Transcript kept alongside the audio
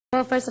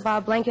Well, first of all,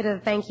 a blanket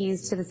of thank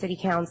yous to the City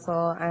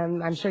Council.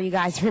 I'm sure you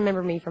guys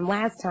remember me from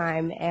last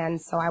time,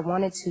 and so I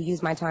wanted to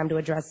use my time to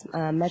address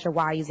Measure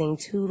Y using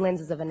two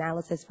lenses of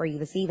analysis for you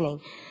this evening.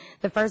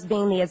 The first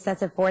being the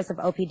excessive force of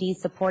OPD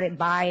supported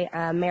by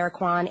Mayor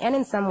Kwan and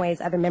in some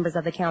ways other members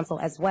of the council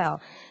as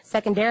well.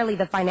 Secondarily,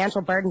 the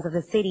financial burdens of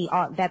the city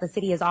that the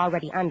city is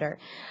already under.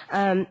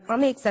 On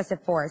the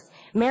excessive force,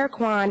 Mayor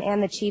Kwan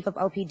and the chief of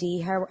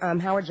OPD,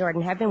 Howard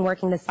Jordan, have been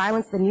working to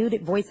silence the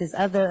muted voices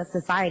of the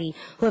society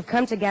who have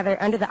come together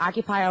under the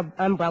Occupy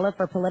umbrella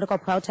for political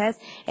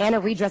protest and a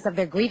redress of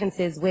their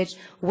grievances, which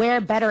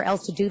where better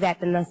else to do that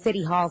than the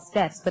city hall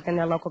steps within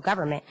their local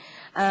government.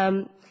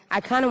 I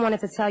kind of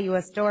wanted to tell you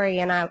a story,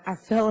 and I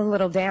feel a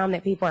little down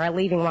that people are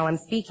leaving while I'm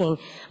speaking,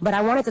 but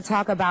I wanted to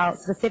talk about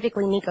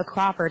specifically Nika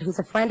Crawford, who's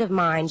a friend of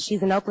mine.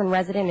 She's an Oakland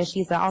resident, and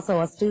she's also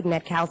a student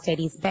at Cal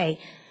State East Bay.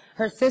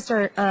 Her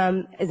sister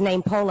is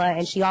named Paula,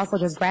 and she also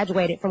just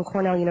graduated from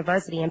Cornell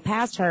University and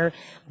passed her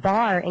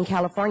bar in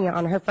California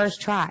on her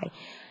first try.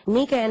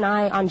 Nika and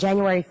I, on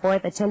January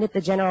 4th, attended the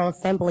General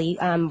Assembly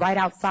right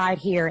outside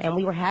here, and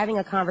we were having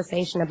a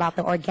conversation about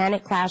the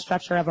organic class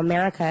structure of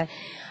America,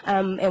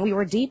 and we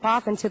were deep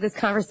off into this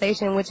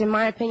conversation, which in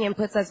my opinion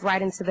puts us right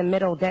into the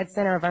middle, dead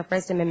center of our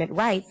First Amendment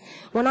rights,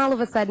 when all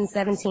of a sudden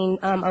 17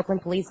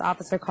 Oakland police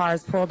officer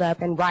cars pulled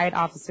up and riot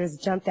officers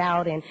jumped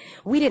out, and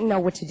we didn't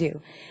know what to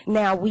do.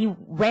 Now, we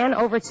ran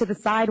over to the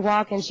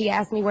sidewalk, and she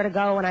asked me where to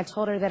go, and I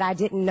told her that I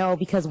didn't know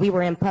because we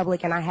were in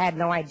public and I had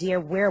no idea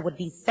where would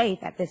be safe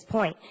at this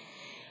point.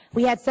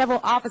 We had several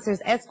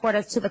officers escort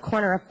us to the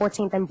corner of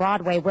 14th and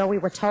Broadway, where we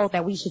were told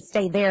that we should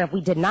stay there if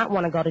we did not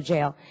want to go to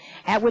jail.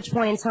 At which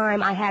point in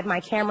time, I had my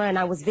camera and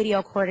I was video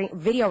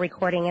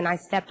recording, and I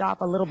stepped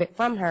off a little bit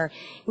from her.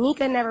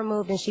 Nika never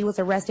moved, and she was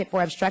arrested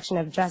for obstruction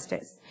of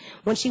justice.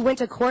 When she went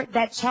to court,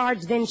 that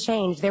charge then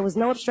changed. There was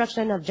no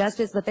obstruction of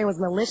justice, but there was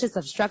malicious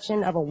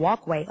obstruction of a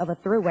walkway, of a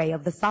throughway,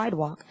 of the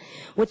sidewalk,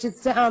 which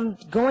is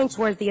going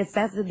towards the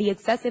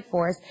excessive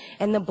force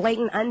and the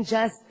blatant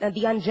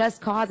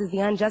unjust causes, the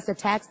unjust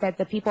attacks that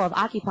the people of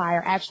Occupy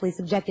are actually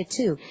subjected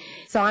to.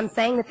 So I'm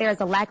saying that there is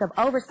a lack of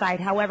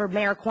oversight. However,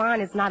 Mayor Kwan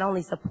is not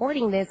only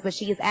supporting this, but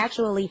she is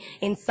actually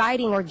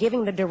inciting or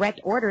giving the direct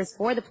orders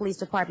for the police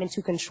department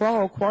to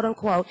control, quote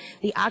unquote,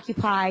 the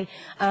Occupy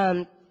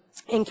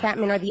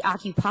encampment or the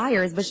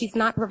occupiers, but she's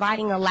not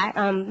providing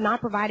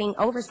not providing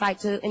oversight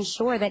to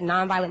ensure that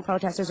nonviolent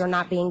protesters are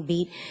not being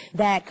beat,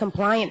 that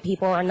compliant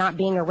people are not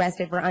being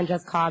arrested for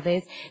unjust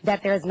causes,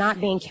 that there is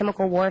not being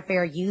chemical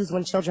warfare used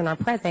when children are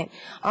present.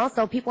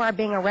 Also, people are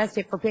being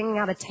arrested for bringing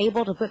out a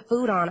table to put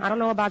food on. I don't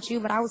know about you,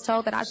 but I was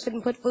told that I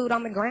shouldn't put food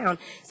on the ground.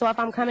 So if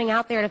I'm coming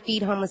out there to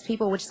feed homeless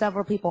people, which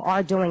several people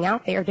are doing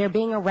out there, they're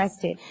being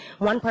arrested.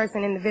 One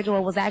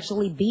individual was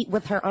actually beat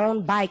with her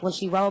own bike when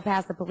she rode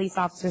past the police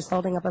officers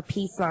holding up a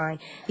peace sign.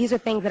 These are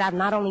things that I've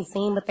not only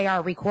seen, but they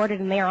are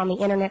recorded and they are on the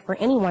internet for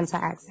anyone to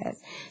access.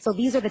 So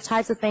these are the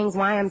types of things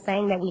why I'm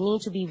saying that we need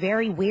to be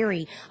very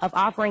wary of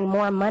offering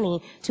more money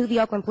to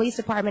the Oakland Police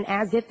Department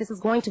as if this is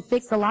going to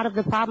fix a lot of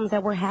the problems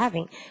that we're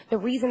having. The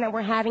reason that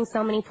we're having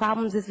so many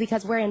problems is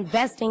because we're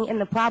investing in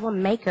the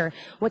problem maker.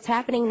 What's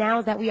happening now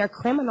is that we are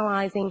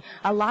criminalizing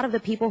a lot of the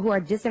people who are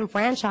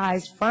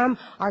disenfranchised from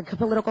our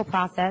political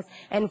process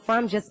and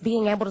from just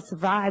being able to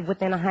survive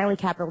within a highly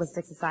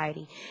capitalistic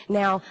society.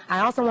 Now, I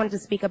also wanted to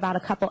speak about a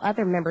couple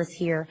other members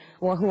here,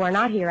 or who are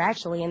not here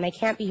actually, and they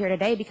can't be here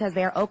today because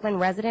they are Oakland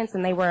residents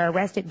and they were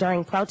arrested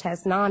during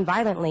protests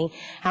non-violently,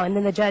 and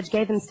then the judge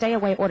gave them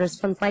stay-away orders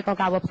from Franco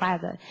Gawa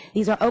Plaza.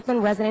 These are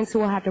Oakland residents who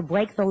will have to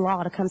break the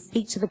law to come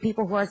speak to the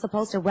people who are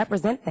supposed to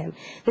represent them.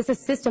 This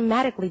is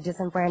systematically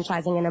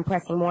disenfranchising and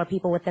oppressing more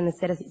people within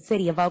the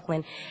city of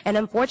Oakland. And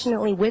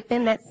unfortunately,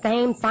 within that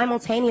same,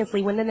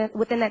 simultaneously,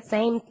 within that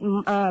same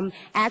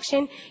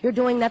action, you're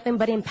doing nothing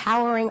but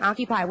empowering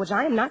Occupy, which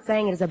I am not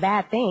saying is a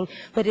bad thing,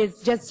 but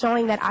it's just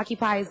showing that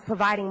Occupy is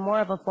providing more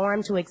of a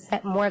forum to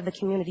accept more of the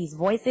community's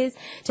voices,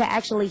 to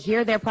actually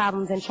hear their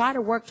problems and try to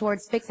work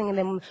towards fixing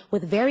them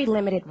with very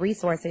limited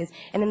resources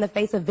and in the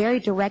face of very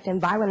direct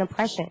and violent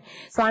oppression.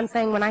 So I'm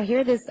saying when I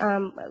hear this,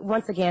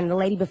 once again, the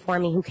lady before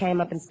me who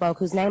came up and spoke,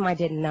 whose name I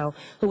didn't know,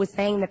 who was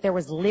saying that there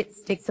was lit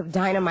sticks of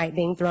dynamite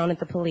being thrown at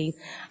the police.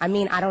 I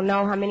mean, I don't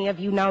know how many of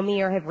you know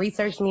me or have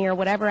researched me or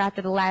whatever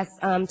after the last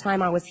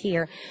time I was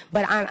here,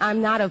 but I'm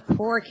not a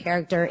poor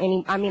character.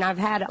 I mean, I've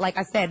had, like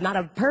I said, not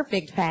a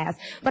perfect past,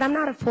 but I'm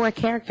not a poor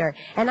character.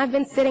 And I've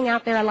been sitting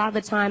out there a lot of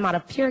the time out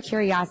of pure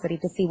curiosity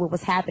to see what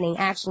was happening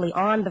actually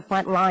on the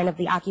front line of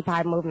the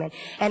Occupy movement.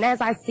 And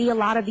as I see a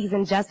lot of these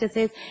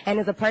injustices, and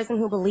as a person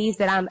who believes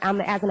that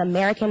as an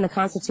American, the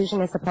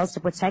Constitution is supposed to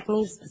protect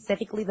me,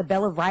 specifically the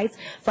Bill of Rights,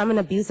 from an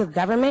abusive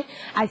government,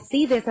 I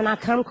see this and I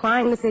come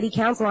crying to City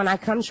Council and I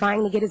come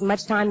trying to get as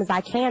much time as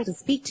I can to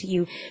speak to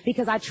you,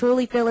 because I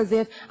truly feel as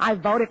if I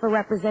voted for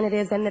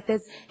representatives and that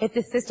if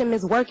this system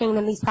is working,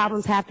 then these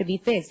problems have to be be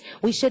fixed.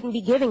 We shouldn't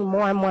be giving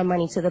more and more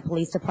money to the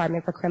police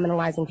department for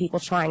criminalizing people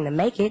trying to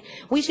make it.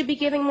 We should be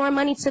giving more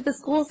money to the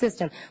school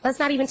system. Let's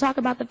not even talk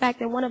about the fact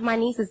that one of my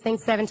nieces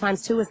thinks 7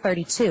 times 2 is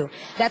 32.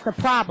 That's a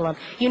problem.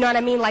 You know what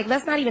I mean? Like,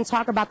 let's not even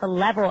talk about the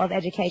level of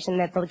education,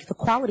 that the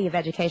quality of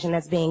education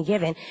that's being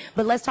given,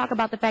 but let's talk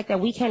about the fact that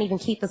we can't even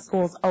keep the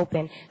schools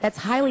open. That's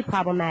highly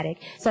problematic.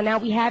 So now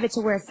we have it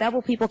to where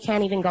several people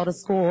can't even go to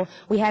school.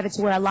 We have it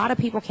to where a lot of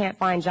people can't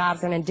find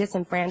jobs and are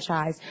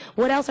disenfranchised.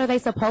 What else are they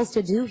supposed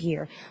to do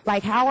here?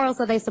 Like, how else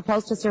are they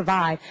supposed to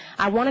survive?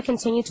 I want to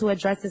continue to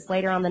address this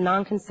later on the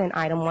non-consent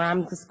item, where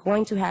I'm just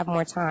going to have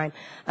more time.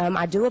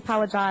 I do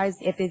apologize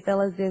if it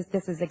feels as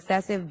this is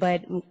excessive,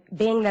 but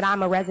being that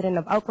I'm a resident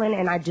of Oakland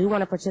and I do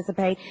want to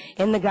participate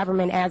in the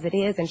government as it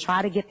is and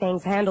try to get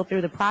things handled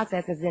through the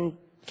processes and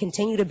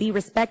continue to be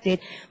respected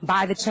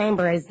by the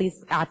chamber, at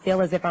least I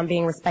feel as if I'm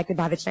being respected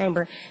by the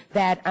chamber,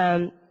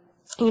 that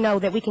you know,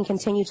 that we can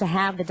continue to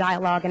have the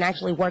dialogue and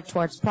actually work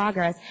towards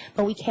progress,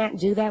 but we can't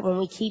do that when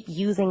we keep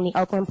using the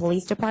Oakland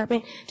Police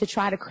Department to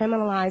try to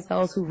criminalize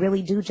those who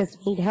really do just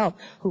need help,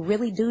 who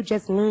really do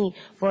just need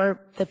for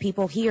the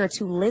people here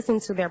to listen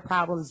to their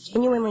problems,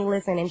 genuinely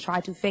listen and try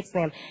to fix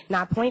them.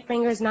 Not point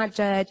fingers, not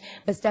judge,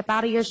 but step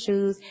out of your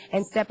shoes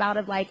and step out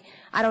of, like,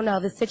 I don't know,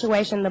 the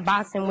situation, the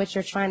box in which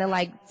you're trying to,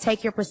 like,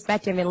 take your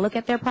perspective and look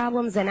at their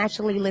problems and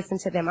actually listen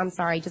to them. I'm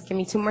sorry, just give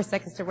me 2 more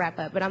seconds to wrap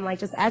up, but I'm like,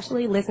 just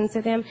actually listen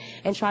to them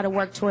and try to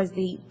work towards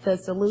the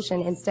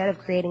solution instead of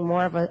creating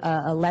more of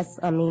a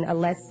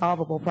less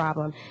solvable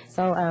problem.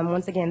 So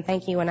once again,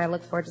 thank you, and I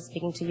look forward to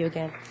speaking to you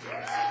again.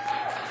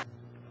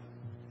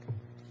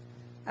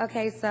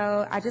 Okay,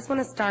 so I just want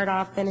to start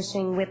off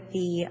finishing with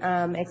the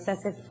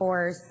excessive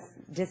force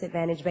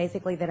disadvantage,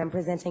 basically, that I'm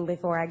presenting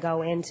before I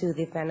go into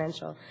the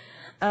financial.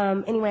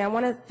 Anyway, I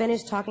want to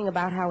finish talking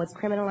about how it's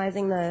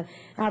criminalizing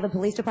how the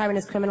police department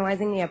is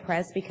criminalizing the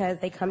oppressed because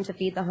they come to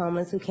feed the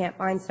homeless who can't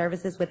find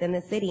services within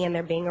the city, and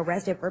they're being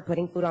arrested for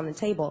putting food on the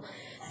table.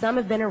 Some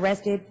have been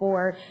arrested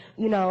for,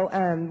 you know,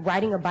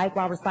 riding a bike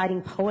while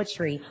reciting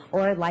poetry,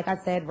 or, like I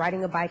said,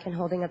 riding a bike and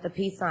holding up the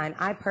peace sign.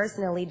 I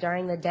personally,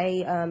 during the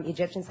Day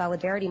Egyptian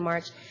Solidarity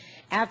March,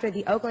 after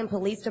the Oakland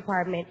Police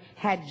Department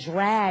had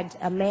dragged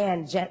a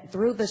man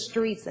through the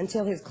streets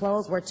until his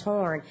clothes were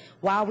torn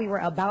while we were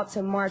about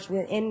to march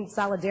in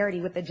solidarity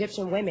with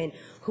Egyptian women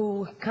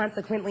who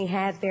consequently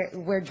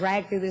were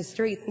dragged through the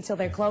streets until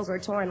their clothes were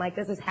torn. Like,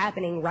 this is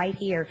happening right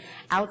here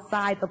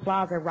outside the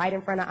plaza, right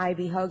in front of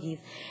IB Hoagie's.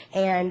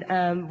 And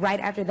right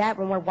after that,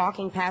 when we're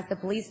walking past the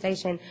police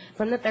station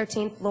from the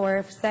 13th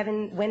floor,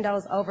 7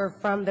 windows over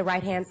from the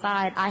right-hand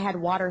side, I had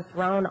water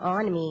thrown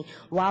on me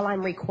while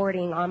I'm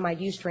recording on my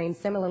Ustream,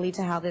 similarly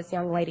to how this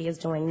young lady is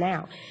doing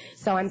now.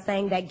 So I'm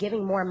saying that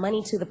giving more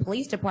money to the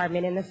police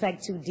department in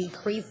effect to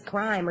decrease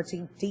crime or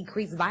to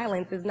decrease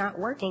violence is not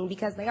working,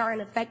 because they are in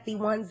effect the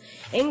ones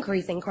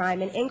increasing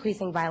crime and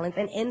increasing violence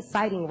and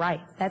inciting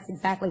riots. That's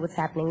exactly what's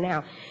happening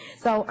now.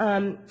 So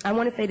I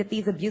want to say that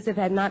these abuses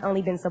have not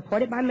only been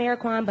supported by Mayor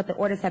Kwan, but the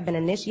orders have been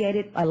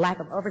initiated, a lack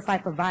of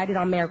oversight provided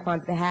on Mayor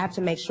Kwan's behalf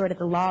to make sure that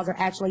the laws are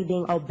actually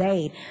being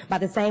obeyed by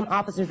the same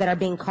officers that are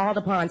being called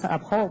upon to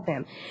uphold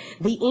them.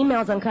 The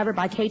emails uncovered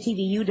by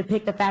KTVU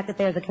depict the fact that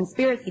there's a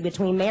conspiracy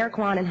between Mayor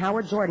Kwan and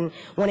Howard Jordan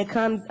when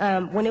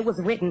it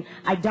was written,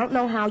 "I don't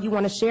know how you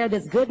want to share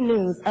this good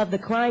news of the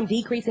crime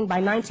decreasing by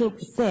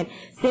 19%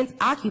 since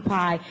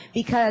Occupy,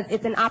 because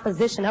it's in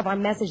opposition of our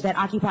message that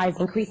Occupy is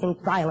increasing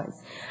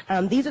violence."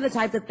 These are the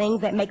types of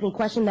things that make me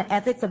question the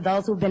ethics of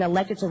those who've been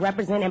elected to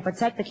represent and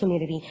protect the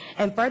community.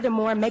 And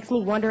furthermore, makes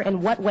me wonder in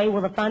what way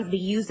will the funds be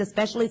used,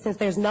 especially since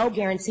there's no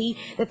guarantee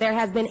that there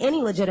has been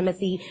any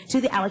legitimacy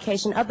to the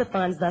allocation of the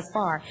funds thus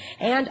far.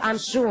 And I'm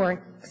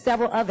sure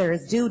several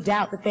others do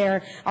doubt that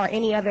the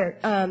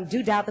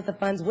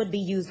funds would be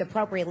used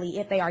appropriately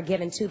if they are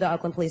given to the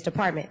Oakland Police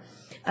Department.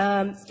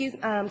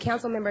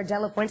 Councilmember De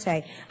La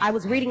Fuente, I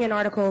was reading an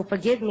article,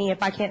 forgive me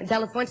if I can't,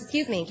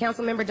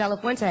 Councilmember De La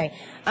Fuente.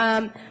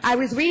 I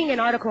was reading an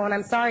article, and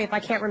I'm sorry if I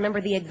can't remember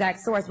the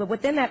exact source, but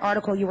within that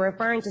article you were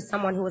referring to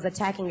someone who was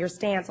attacking your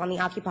stance on the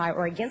Occupy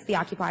or against the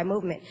Occupy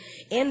movement.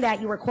 In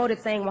that you were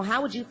quoted saying, well,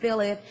 how would you feel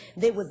if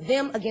it was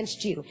them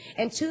against you?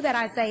 And to that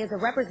I say, as a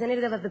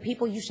representative of the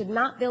people, you should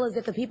not feel as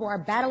if the people are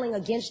battling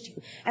against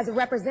you. As a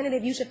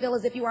representative, you should feel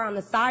as if you are on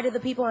the side of the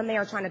people and they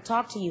are trying to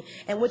talk to you.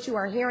 And what you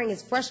are hearing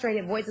is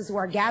frustrated voices who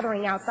are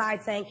gathering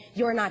outside saying,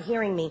 you're not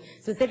hearing me.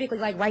 Specifically,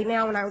 like right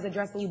now when I was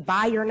addressing you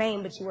by your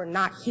name, but you are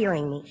not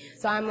hearing me.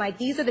 So I'm like,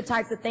 these are the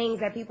types of things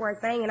that people are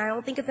saying, and I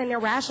don't think it's an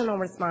irrational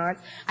response.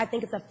 I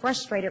think it's a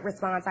frustrated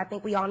response. I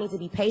think we all need to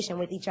be patient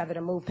with each other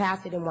to move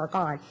past it and work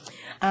on.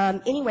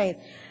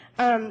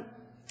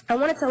 I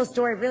want to tell a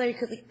story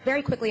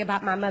very quickly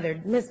about my mother.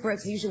 Miss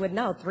Brooks, you would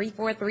know,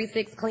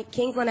 3436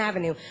 Kingsland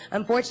Avenue.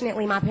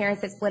 Unfortunately, my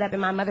parents had split up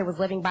and my mother was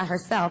living by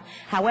herself.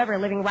 However,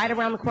 living right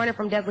around the corner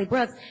from Desley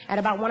Brooks, at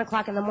about 1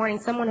 o'clock in the morning,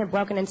 someone had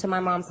broken into my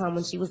mom's home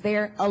when she was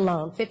there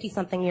alone,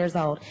 50-something years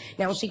old.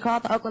 Now, when she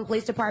called the Oakland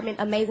Police Department,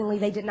 amazingly,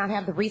 they did not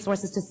have the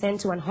resources to send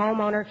to a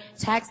homeowner,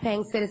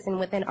 tax-paying citizen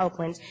within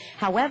Oakland.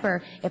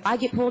 However, if I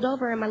get pulled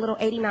over in my little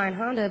 89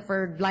 Honda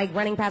for, like,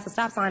 running past a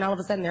stop sign, all of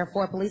a sudden there are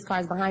 4 police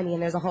cars behind me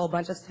and there's a whole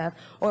bunch of stuff.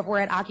 Or if we're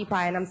at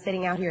Occupy and I'm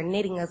sitting out here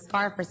knitting a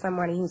scarf for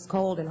somebody who's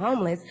cold and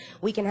homeless,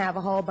 we can have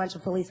a whole bunch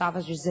of police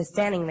officers just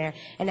standing there.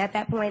 And at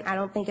that point, I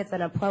don't think it's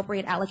an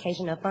appropriate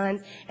allocation of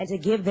funds, and to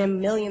give them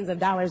millions of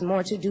dollars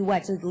more to do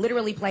what? To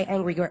literally play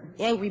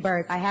Angry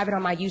Birds. I have it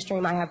on my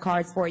Ustream. I have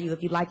cards for you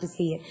if you'd like to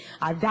see it.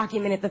 I've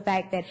documented the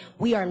fact that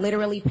we are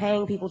literally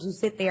paying people to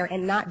sit there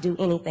and not do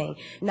anything,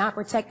 not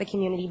protect the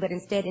community, but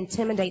instead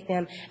intimidate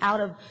them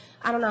out of,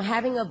 I don't know,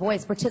 having a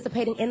voice,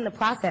 participating in the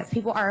process.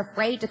 People are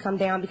afraid to come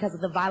down because of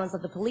the violence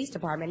of the police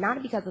department,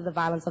 not because of the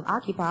violence of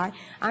Occupy.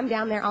 I'm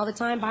down there all the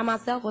time by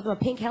myself with a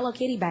pink Hello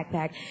Kitty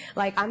backpack.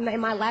 Like, I'm in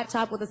my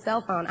laptop with a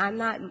cell phone.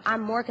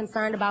 I'm more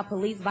concerned about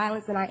police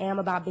violence than I am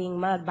about being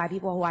mugged by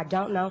people who I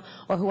don't know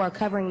or who are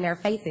covering their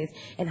faces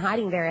and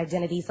hiding their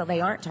identity so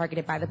they aren't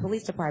targeted by the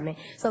police department.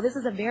 So this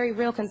is a very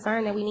real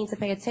concern that we need to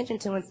pay attention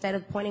to instead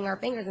of pointing our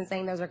fingers and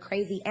saying those are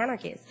crazy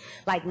anarchists.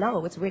 Like,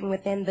 no, it's written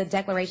within the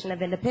Declaration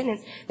of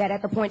Independence that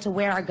at the point to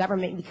where our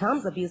government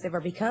becomes abusive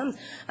or becomes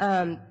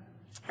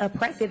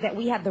oppressive, that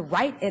we have the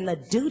right and the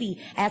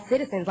duty as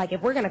citizens. Like,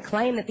 if we're going to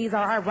claim that these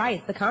are our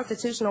rights, the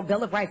Constitutional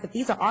Bill of Rights, if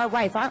these are our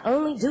rights, our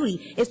only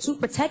duty is to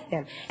protect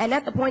them. And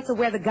at the point to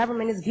where the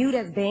government is viewed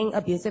as being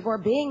abusive or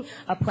being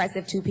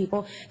oppressive to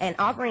people and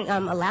offering,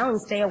 allowing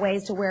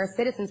stayaways to where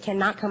citizens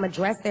cannot come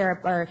address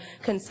their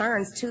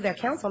concerns to their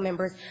council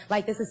members,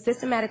 like, this is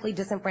systematically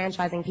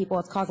disenfranchising people.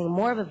 It's causing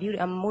more of a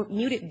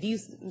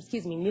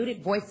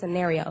muted voice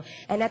scenario.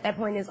 And at that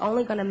point, it's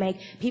only going to make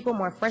people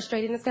more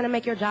frustrated, and it's going to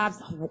make your jobs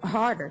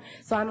harder.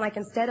 So I'm like,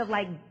 instead of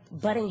like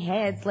butting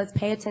heads, let's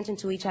pay attention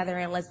to each other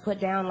and let's put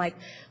down, like,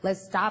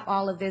 let's stop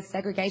all of this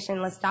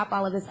segregation, let's stop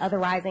all of this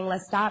otherizing,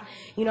 let's stop,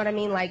 you know what I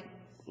mean, like,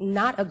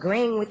 not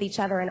agreeing with each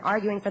other and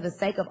arguing for the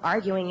sake of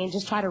arguing, and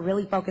just try to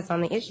really focus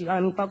on the issue.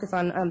 Focus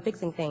on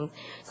fixing things.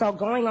 So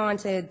going on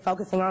to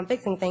focusing on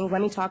fixing things,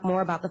 let me talk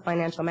more about the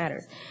financial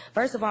matters.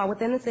 First of all,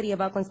 within the city of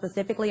Oakland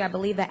specifically, I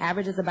believe the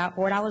average is about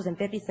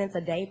 $4.50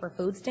 a day for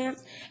food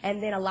stamps.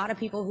 And then a lot of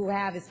people who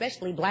have,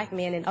 especially black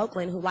men in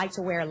Oakland, who like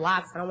to wear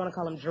locks. I don't want to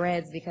call them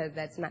dreads because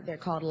that's not, they're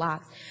called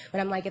locks.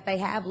 But I'm like, if they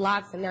have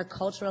locks and they're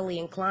culturally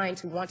inclined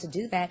to want to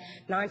do that,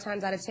 9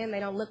 times out of 10, they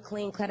don't look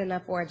clean cut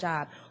enough for a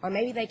job. Or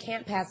maybe they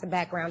can't pass a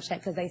background check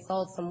because they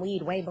sold some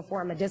weed way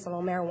before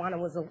medicinal marijuana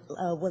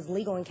was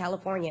legal in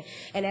California.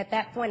 And at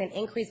that point, an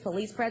increased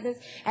police presence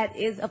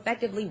is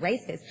effectively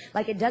racist.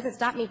 Like, it doesn't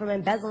stop me from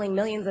embezzling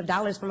millions of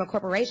dollars from a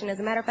corporation.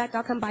 As a matter of fact,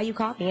 I'll come buy you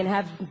coffee and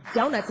have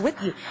donuts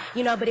with you.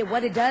 You know, but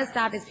what it does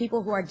stop is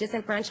people who are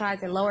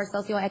disenfranchised in lower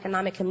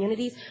socioeconomic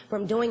communities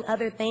from doing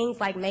other things,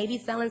 like maybe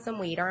selling some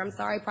weed, or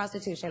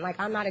prostitution. Like,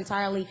 I'm not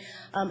entirely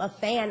a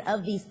fan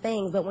of these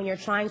things, but when you're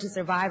trying to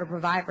survive or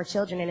provide for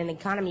children in an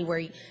economy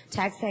where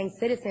tax-paying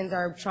citizens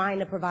are trying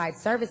to provide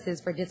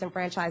services for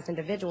disenfranchised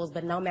individuals,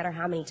 but no matter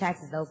how many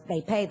taxes they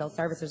pay, those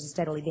services are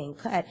steadily being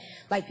cut.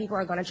 Like, people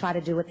are going to try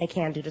to do what they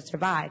can do to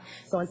survive.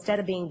 So instead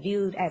of being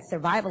viewed as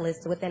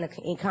survivalists within an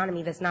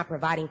economy that's not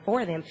providing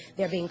for them,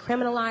 they're being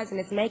criminalized, and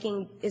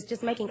it's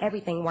just making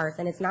everything worse,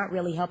 and it's not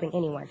really helping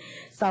anyone.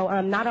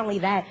 So not only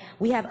that,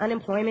 we have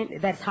unemployment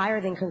that's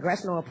higher than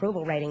congressional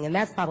approval rating, and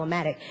that's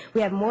problematic.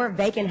 We have more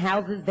vacant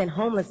houses than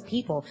homeless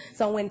people.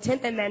 So when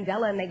 10th and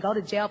Mandela and they go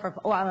to jail for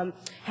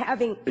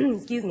having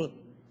excuse me,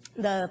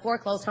 the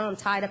foreclosed home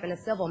tied up in a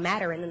civil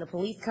matter, and then the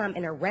police come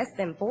and arrest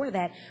them for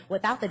that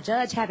without the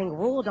judge having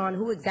ruled on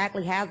who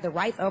exactly has the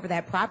rights over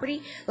that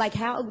property. Like,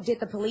 how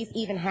did the police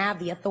even have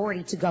the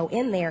authority to go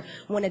in there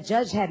when a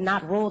judge had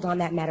not ruled on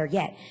that matter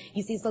yet?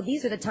 You see, so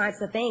these are the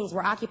types of things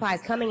where Occupy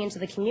is coming into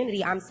the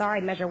community. I'm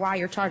sorry, Measure Y,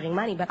 you're charging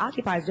money, but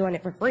Occupy is doing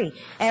it for free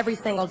every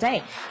single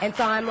day. And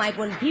so I'm like,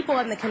 when people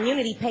in the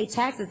community pay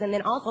taxes and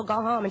then also go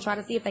home and try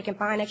to see if they can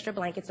find extra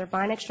blankets or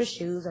find extra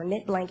shoes or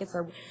knit blankets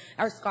or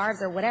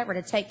scarves or whatever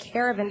to take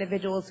care of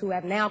individuals who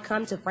have now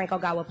come to Frank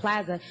Ogawa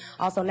Plaza,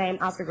 also named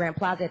Oscar Grant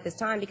Plaza at this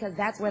time, because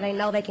that's where they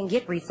know they can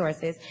get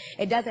resources.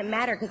 It doesn't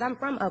matter, because I'm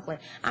from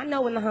Oakland. I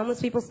know when the homeless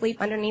people sleep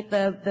underneath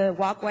the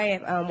walkway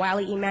at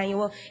Wiley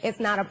Emanuel, it's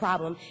not a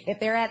problem. If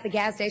they're at the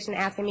gas station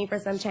asking me for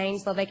some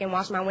change so they can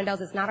wash my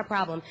windows, it's not a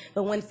problem.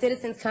 But when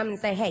citizens come and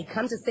say, hey,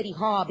 come to City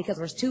Hall because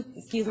we're too,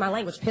 excuse my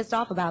language, pissed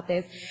off about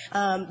this,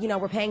 you know,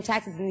 we're paying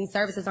taxes and these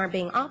services aren't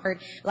being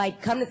offered,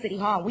 like, come to City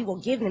Hall. We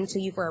will give them to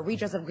you for a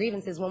redress of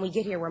grievances. When we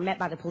get here, we're met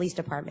by the police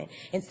department,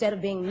 instead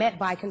of being met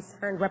by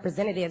concerned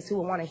representatives who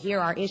will want to hear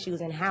our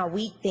issues and how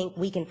we think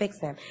we can fix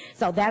them.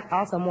 So that's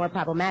also more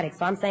problematic.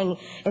 So I'm saying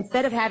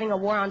instead of having a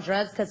war on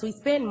drugs, because we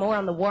spend more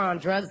on the war on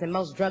drugs than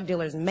most drug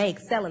dealers make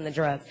selling the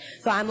drugs.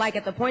 So I'm like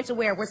at the point to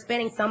where we're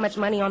spending so much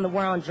money on the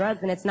war on drugs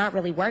and it's not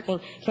really working.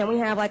 Can we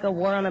have like a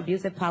war on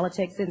abusive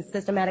politics and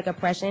systematic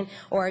oppression,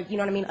 or, you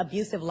know what I mean,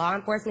 abusive law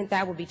enforcement?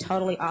 That would be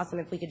totally awesome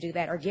if we could do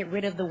that. Or get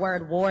rid of the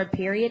word war,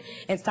 period,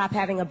 and stop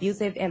having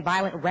abusive and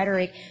violent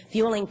rhetoric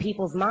fueling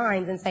people's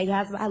minds and say,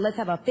 let's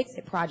have a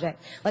fix-it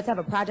project. Let's have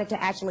a project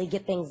to actually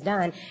get things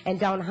done, and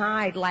don't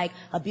hide like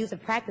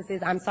abusive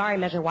practices, I'm sorry,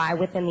 Measure Y,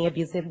 within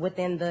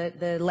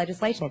the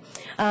legislation.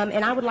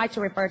 And I would like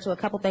to refer to a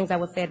couple things that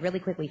was said really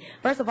quickly.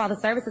 First of all, the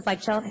services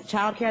like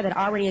child care that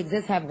already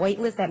exist have wait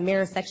lists that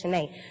mirror Section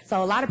 8.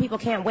 So a lot of people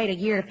can't wait a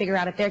year to figure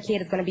out if their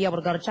kid is going to be able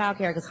to go to child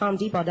care, because Home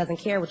Depot doesn't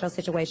care what your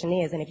situation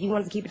is. And if you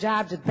want to keep a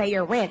job to pay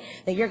your rent,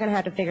 then you're going to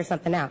have to figure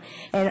something out.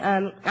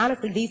 And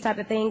honestly, these type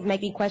of things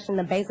make me question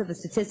the base of the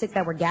statistics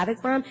that we're gathered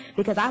from,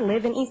 because I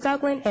live in East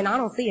Oakland and I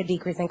don't see a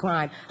decrease in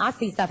crime. I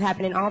see stuff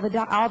happening all the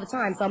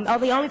time. So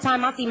the only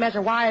time I see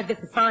Measure Y is if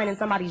it's a sign in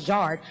somebody's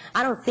yard.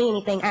 I don't see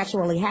anything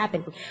actually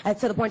happening,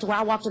 to the point to where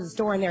I walk to the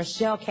store and there's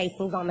shell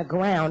casings on the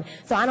ground.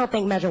 So I don't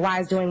think Measure Y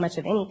is doing much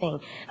of anything.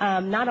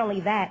 Not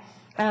only that,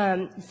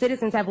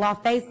 citizens have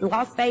lost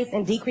faith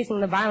in decreasing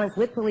the violence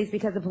with police,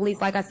 because the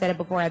police, like I said it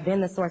before, have been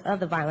the source of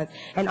the violence.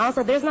 And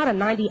also, there's not a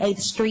 98th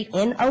Street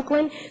in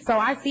Oakland, so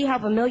I see how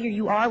familiar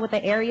you are with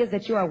the areas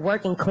that you are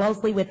working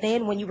closely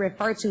within when you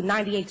refer to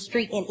 98th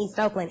Street in East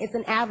Oakland. It's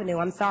an avenue,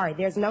 I'm sorry.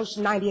 There's no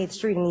 98th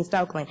Street in East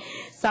Oakland.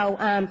 So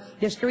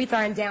the streets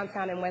are in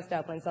downtown and West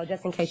Oakland, so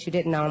just in case you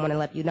didn't know, I want to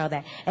let you know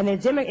that. And then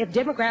if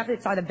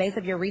demographics are the base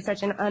of your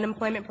research and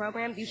unemployment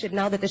programs, you should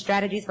know that the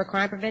strategies for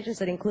crime prevention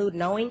should include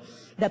knowing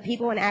the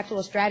people and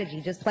actual strategy.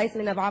 Just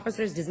placement of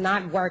officers does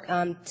not work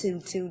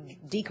to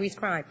decrease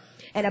crime.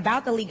 And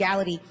about the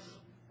legality,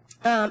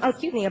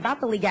 about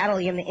the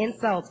legality and the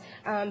insults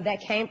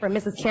that came from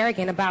Mrs.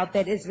 Kerrigan about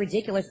that is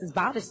ridiculous, is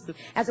bothersome.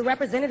 As a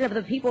representative of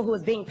the people who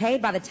is being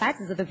paid by the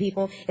taxes of the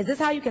people, is this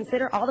how you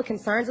consider all the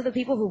concerns of the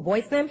people who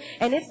voice them?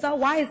 And if so,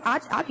 why is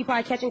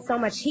Occupy catching so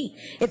much heat?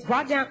 It's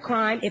brought down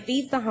crime, it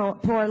feeds the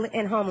poor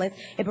and homeless,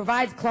 it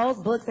provides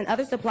clothes, books, and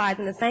other supplies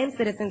in the same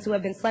citizens who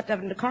have been swept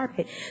under the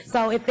carpet.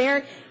 So if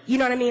they're, you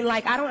know what I mean,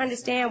 like, I don't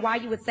understand why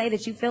you would say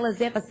that you feel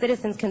as if a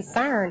citizen's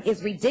concern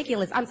is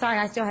ridiculous. I'm sorry,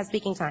 I still have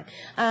speaking time.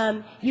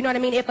 You know what I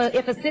mean? If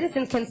a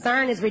citizen's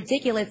concern is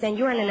ridiculous and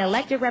you're an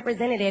elected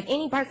representative,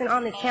 any person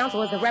on this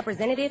council is a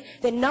representative,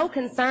 then no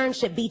concern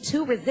should be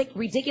too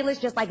ridiculous,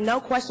 just like no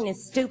question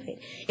is stupid.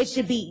 It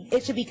should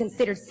be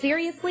considered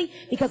seriously,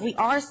 because we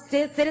are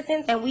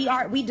citizens and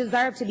we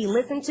deserve to be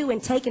listened to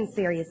and taken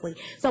seriously.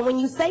 So when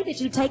you say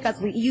that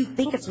you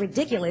think it's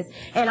ridiculous,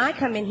 and I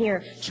come in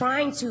here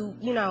trying to,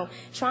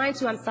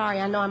 I'm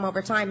sorry, I know I'm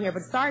over time here,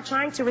 but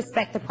trying to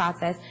respect the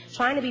process,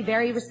 trying to be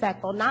very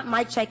respectful, not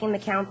mic checking the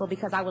council,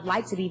 because I would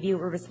like to be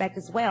viewed with respect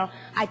as well.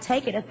 I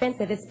take it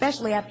offensive,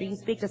 especially after you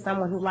speak to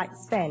someone who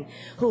likes spend,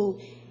 who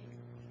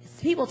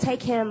people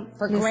take him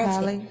for granted,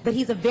 Hollie? but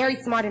he's a very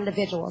smart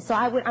individual. So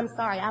I'm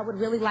sorry, I would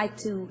really like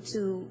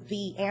to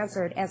be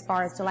answered as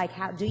far as to, like,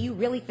 how do you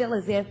really feel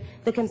as if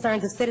the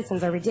concerns of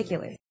citizens are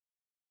ridiculous?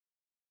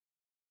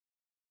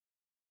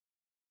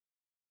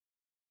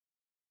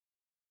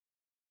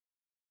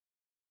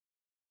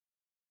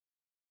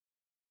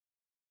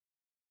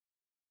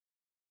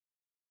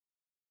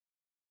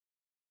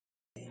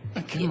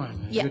 Come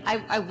on. Yeah,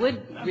 I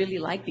would really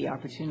like the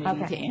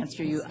opportunity to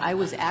answer you. I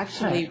was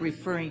actually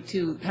referring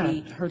to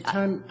her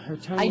time.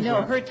 I know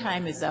is up. her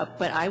time is up,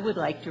 but I would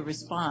like to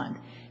respond,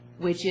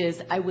 which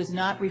is I was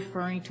not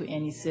referring to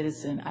any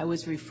citizen. I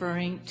was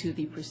referring to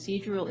the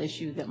procedural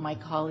issue that my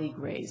colleague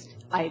raised.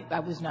 I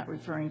was not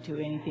referring to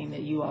anything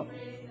that you all.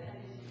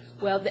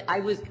 Well,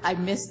 I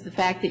missed the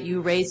fact that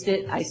you raised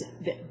it.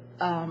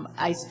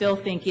 I still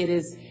think it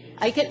is.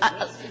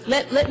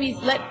 Let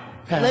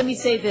me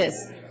say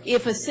this.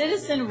 If a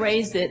citizen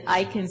raised it,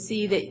 I can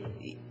see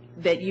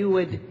that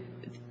you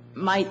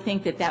might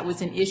think that that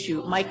was an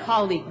issue. My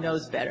colleague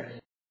knows better.